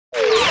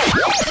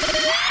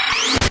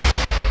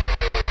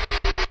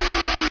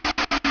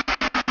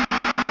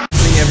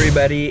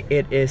everybody,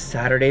 it is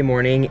Saturday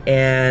morning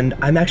and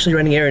I'm actually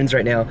running errands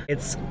right now.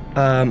 It's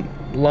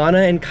Lana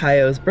and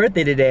Kaio's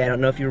birthday today. I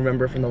don't know if you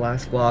remember from the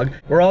last vlog.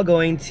 We're all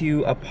going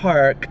to a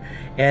park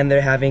and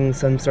they're having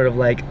some sort of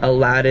like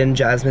Aladdin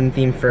Jasmine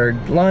theme for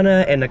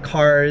Lana and a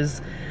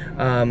Cars,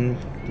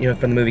 you know,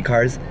 from the movie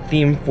Cars,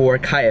 theme for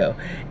Kaio.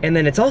 And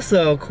then it's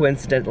also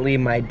coincidentally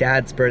my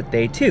dad's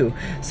birthday too.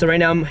 So right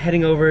now I'm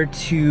heading over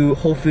to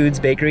Whole Foods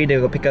Bakery to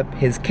go pick up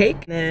his cake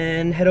and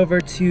then head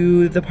over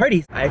to the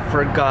party. I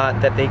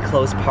forgot that they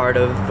closed part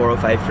of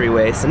 405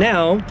 freeway, so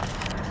now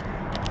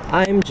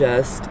I'm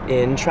just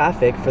in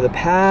traffic for the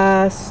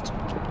past,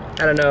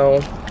 I don't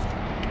know,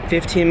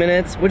 15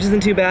 minutes, which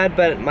isn't too bad,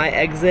 but my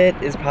exit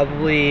is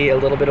probably a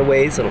little bit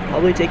away, so it'll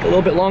probably take a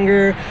little bit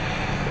longer.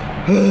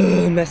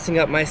 Messing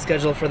up my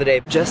schedule for the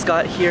day. Just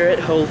got here at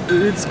Whole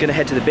Foods, gonna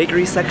head to the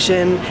bakery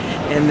section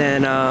and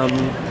then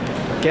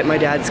get my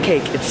dad's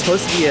cake. It's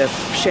supposed to be a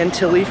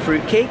chantilly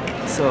fruit cake,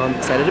 so I'm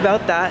excited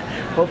about that.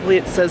 Hopefully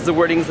it says the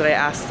wordings that I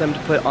asked them to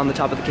put on the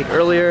top of the cake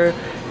earlier.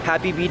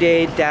 Happy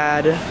B-Day,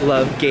 Dad,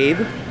 love,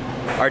 Gabe,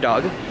 our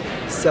dog.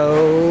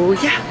 So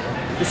yeah,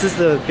 this is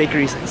the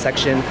bakery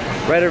section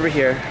right over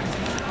here.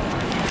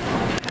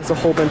 There's a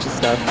whole bunch of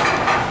stuff.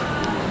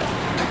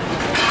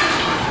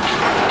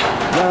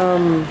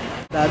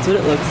 That's what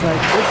it looks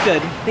like. Looks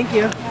good. Thank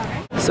you.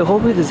 So Whole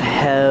Foods is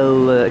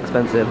hella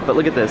expensive, but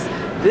look at this.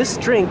 This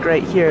drink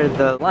right here,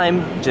 the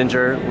lime,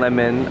 ginger,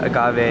 lemon,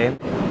 agave,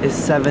 is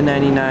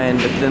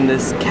 $7.99, but then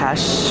this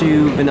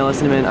cashew, vanilla,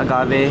 cinnamon,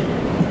 agave,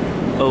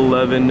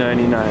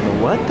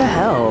 $11.99. What the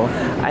hell?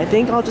 I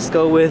think I'll just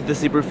go with the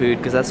superfood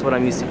because that's what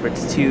I'm used to for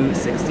it's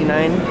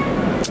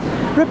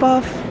 $2.69. Rip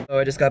off. So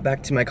I just got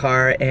back to my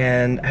car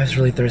and I was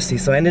really thirsty,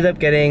 so I ended up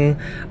getting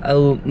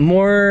a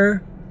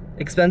more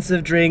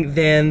expensive drink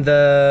than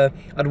the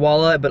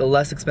Adwala, but a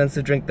less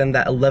expensive drink than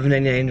that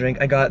 $11.99 drink.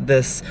 I got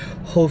this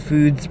Whole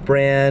Foods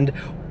brand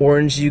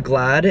Orange You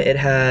Glad. It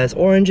has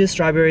oranges,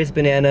 strawberries,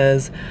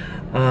 bananas,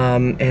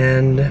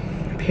 and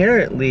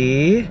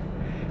apparently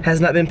has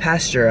not been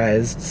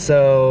pasteurized,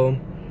 so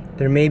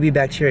there may be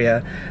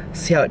bacteria.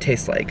 See how it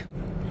tastes like.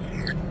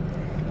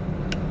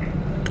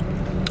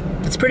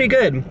 It's pretty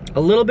good.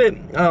 A little bit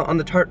on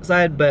the tart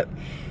side, but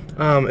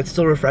it's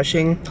still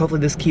refreshing.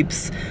 Hopefully this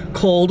keeps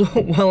cold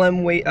while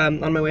I'm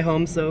on my way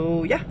home,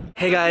 so yeah.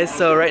 Hey guys,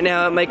 so right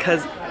now my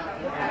cousin...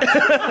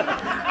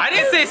 I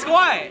didn't say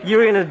squat! You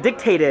were gonna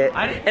dictate it,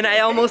 and I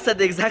almost said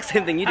the exact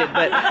same thing you did,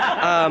 but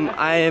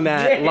I am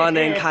at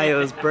Lana and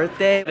Kaio's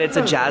birthday. It's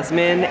a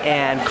Jasmine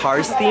and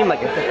Cars theme, like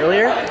I said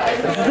earlier.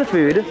 This is the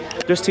food.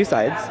 There's two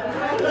sides.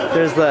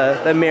 There's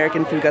the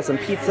American food, got some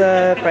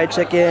pizza, fried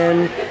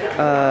chicken,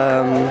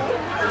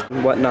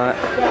 whatnot.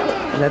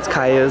 And that's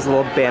Kaio's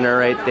little banner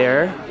right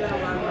there.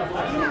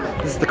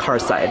 This is the car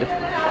side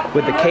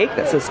with the cake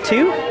that says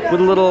 2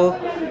 with little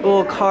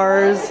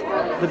cars,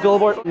 the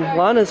billboard. And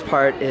Lana's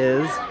part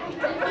is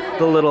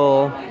the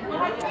little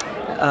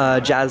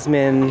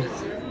Jasmine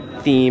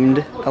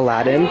themed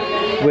Aladdin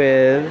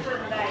with,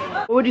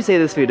 what would you say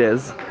this food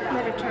is?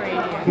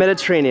 Mediterranean.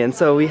 Mediterranean.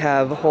 So we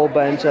have a whole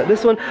bunch of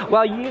this one.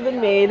 Wow, you even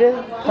made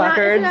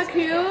placards. Isn't that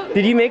cute?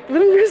 Did you make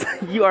them?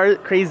 You are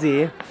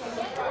crazy.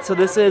 So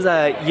this is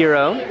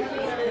gyro.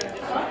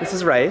 This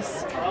is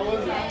rice.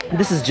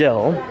 This is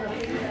Jill.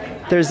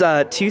 There's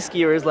 2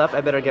 skewers left.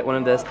 I better get one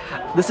of this.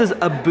 This is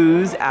a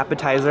booze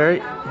appetizer.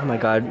 Oh my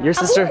god, your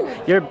sister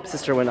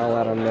went all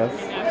out on this.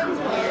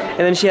 And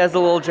then she has the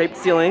little draped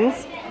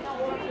ceilings.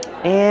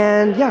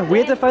 And yeah, we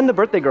had to find the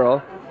birthday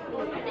girl.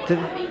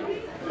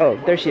 Oh,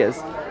 there she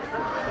is.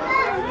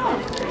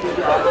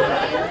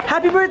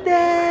 Happy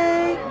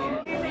birthday!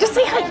 Just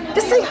say hi!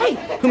 Just say hi!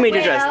 Who made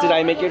your dress? Did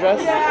I make your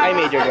dress? I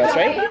made your dress,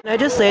 right? Can I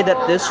just say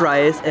that this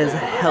rice is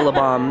hella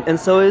bomb, and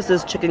so is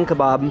this chicken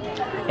kebab,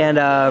 and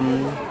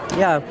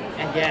yeah.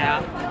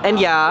 And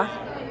yeah.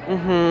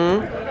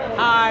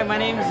 Hi, my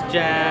name's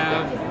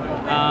Jeff.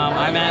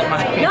 I'm at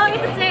my... No, you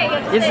have to say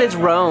it. It's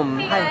Rome.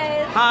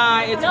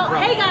 Hi, it's Rome.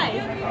 Hey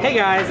guys. Hey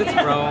guys, it's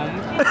Rome.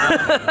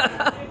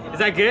 Is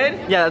that good?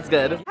 Yeah, that's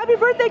good. Happy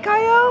birthday,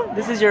 Kaio!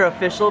 This is your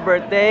official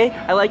birthday.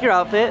 I like your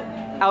outfit.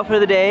 Outfit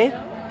of the day.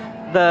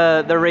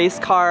 The race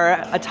car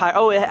attire.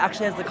 Oh, it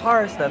actually has the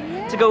car stuff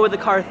to go with the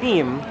car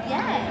theme.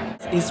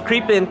 Yes. He's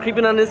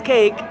creeping on his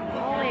cake.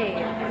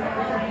 Always.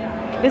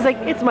 He's like,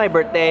 it's my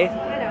birthday. I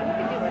know, you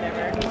can do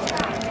whatever.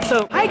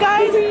 So, hi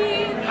guys!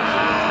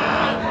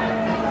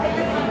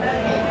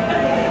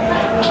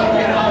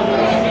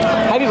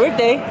 Happy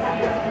birthday!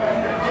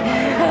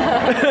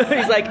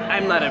 He's like,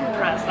 I'm not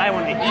impressed. I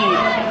want to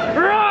eat.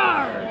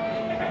 Roar!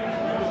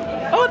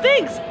 Oh,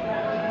 thanks!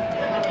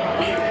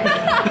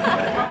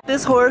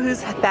 This whore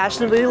who's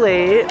fashionably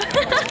late.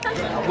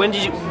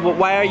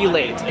 Why are you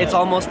late? It's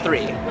almost 3.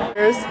 She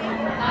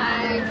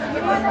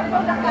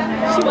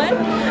what?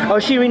 Oh,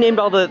 she renamed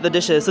all the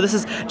dishes. So this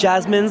is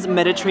Jasmine's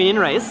Mediterranean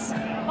rice.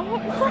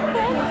 Oh, it's so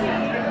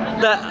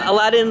fancy. The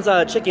Aladdin's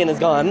chicken is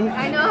gone.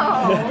 I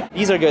know.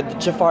 These are good.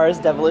 Jafar's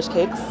devilish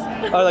cakes.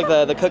 Or like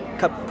the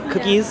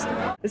cookies.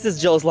 This is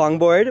Jill's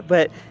longboard,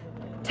 but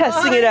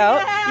testing it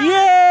out.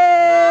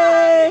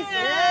 Yeah. Yay!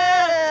 Yeah.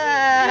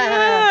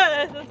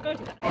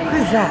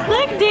 that?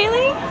 Look,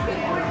 Daily.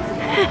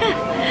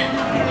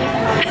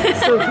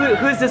 So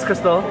who is this,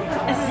 Crystal?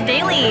 This is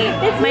Daily.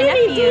 It's my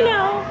nephew.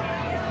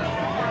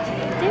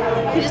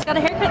 He just got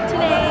a haircut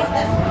today.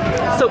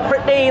 So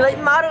pretty, like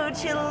Maru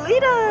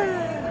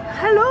Chilita.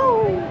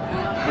 Hello.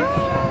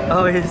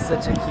 Oh, he's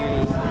such a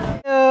cutie.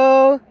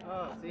 Hello.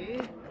 Oh, see?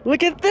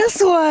 Look at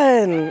this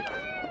one.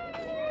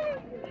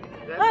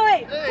 Oh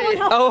wait.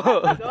 Oh.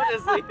 Don't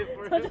just leave it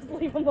for Don't just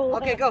leave him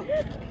alone. Okay, go.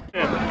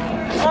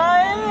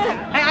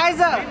 Hey,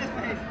 Isa.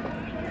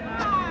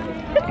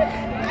 Look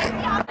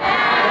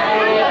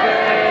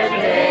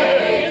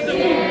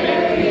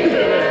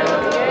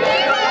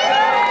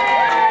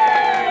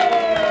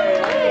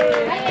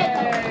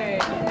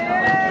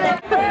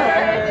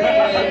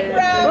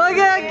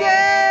at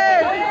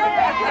kid!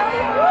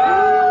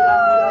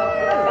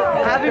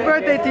 Happy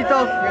birthday,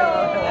 Tito!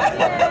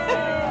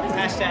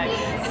 Hashtag.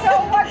 So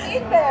what's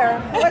in there?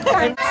 What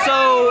kind?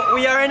 So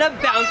we are in a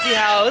bouncy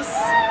house.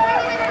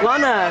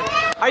 Lana,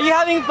 are you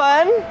having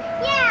fun?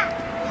 Yeah.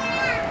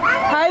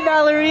 Hi,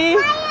 Valerie.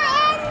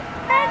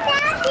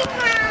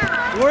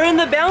 We're in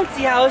the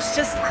bouncy house,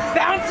 just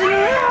bouncing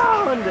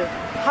around.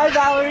 Hi,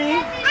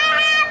 Valerie.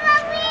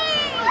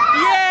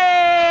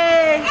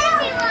 Yay!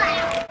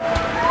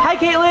 Hi,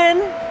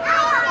 Caitlin.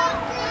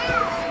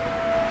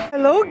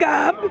 Hello,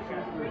 Gab.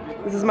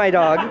 This is my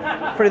dog.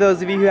 For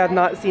those of you who have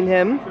not seen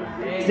him,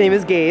 his name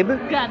is Gabe.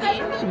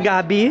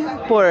 Gabi,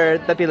 for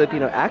the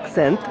Filipino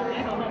accent.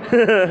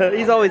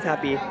 He's always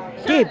happy.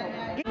 Gabe.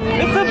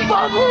 It's a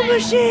bubble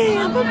machine.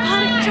 I'm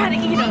about to try to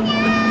eat him.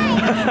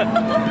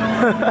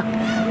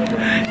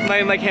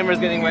 my camera's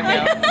getting wet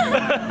now.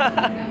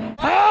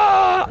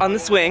 Ah, on the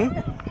swing.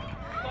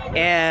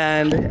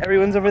 And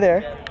everyone's over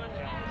there.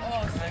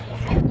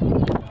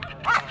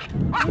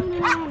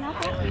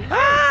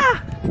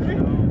 Ah!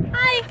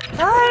 Hi.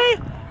 Hi!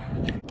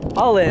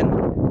 All in.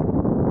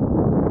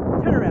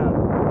 Turn around.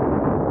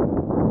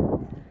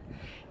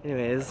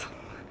 Anyways,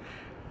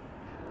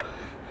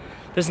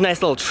 there's a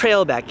nice little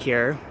trail back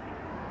here.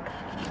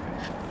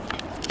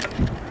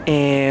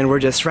 And we're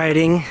just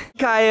riding.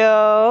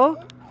 Kayo!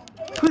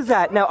 Who's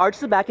that? Now arch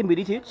the back and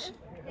booty tooch.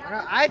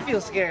 I feel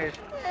scared.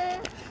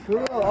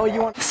 Cool. Oh,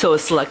 you want? So a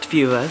select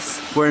few of us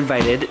were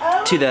invited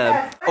to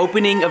the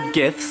opening of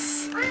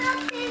gifts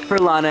for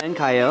Lana and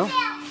Kayo.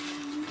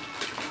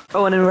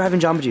 Oh, and then we're having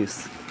Jamba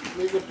Juice.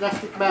 Make a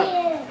plastic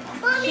bag.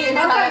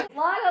 Lana,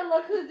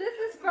 look who this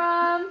is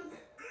from.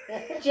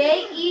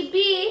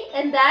 J-E-B,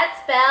 and that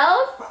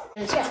spells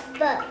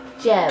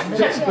Jeb.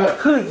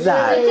 Who's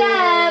that?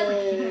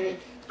 Jeb.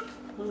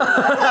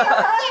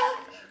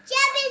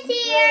 Jeb is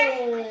here.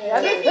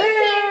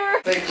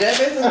 Like Jeb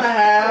is in the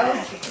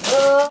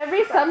house.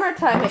 Every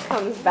summertime it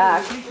comes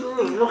back.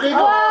 Look at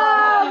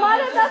Wow,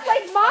 Lana, that's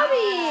like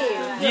mommy.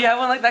 Do you have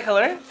one like that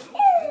color?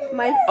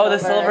 Mine's Oh, the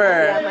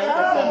silver. Yeah, mine's a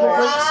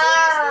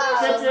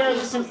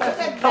silver.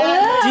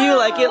 Do you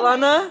like it,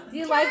 Lana? Do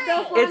you like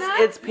those, Lana?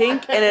 It's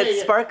pink and it's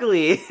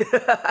sparkly.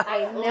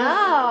 I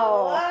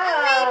know.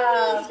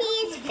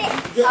 He's fit.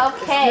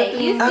 Okay,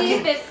 you see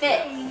if it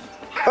fits.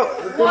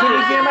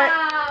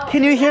 Oh,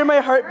 can you hear my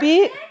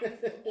heartbeat?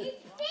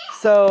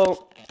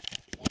 So,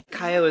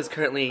 Kayo is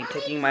currently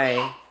taking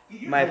my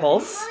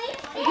pulse.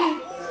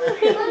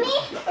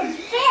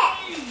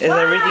 Is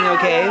everything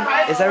okay?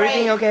 Is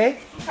everything okay?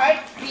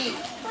 heartbeat.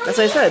 That's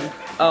what I said.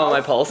 Oh,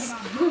 my pulse.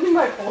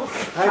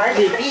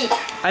 Heartbeat.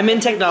 I'm in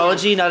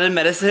technology, not in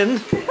medicine.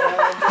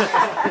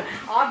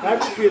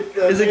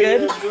 Is it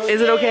good?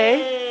 Is it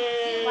okay?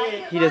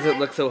 He doesn't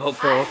look so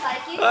hopeful.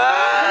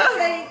 Ah!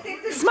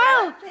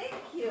 Smile! Thank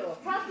you.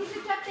 Tell Teacher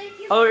Jeff thank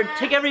you. Or Lana.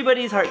 take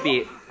everybody's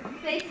heartbeat.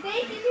 Say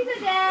thank you, Teacher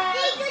Jeff.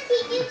 Thank you,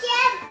 Teacher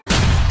Jeb.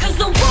 Cause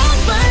the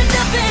walls burned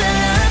up and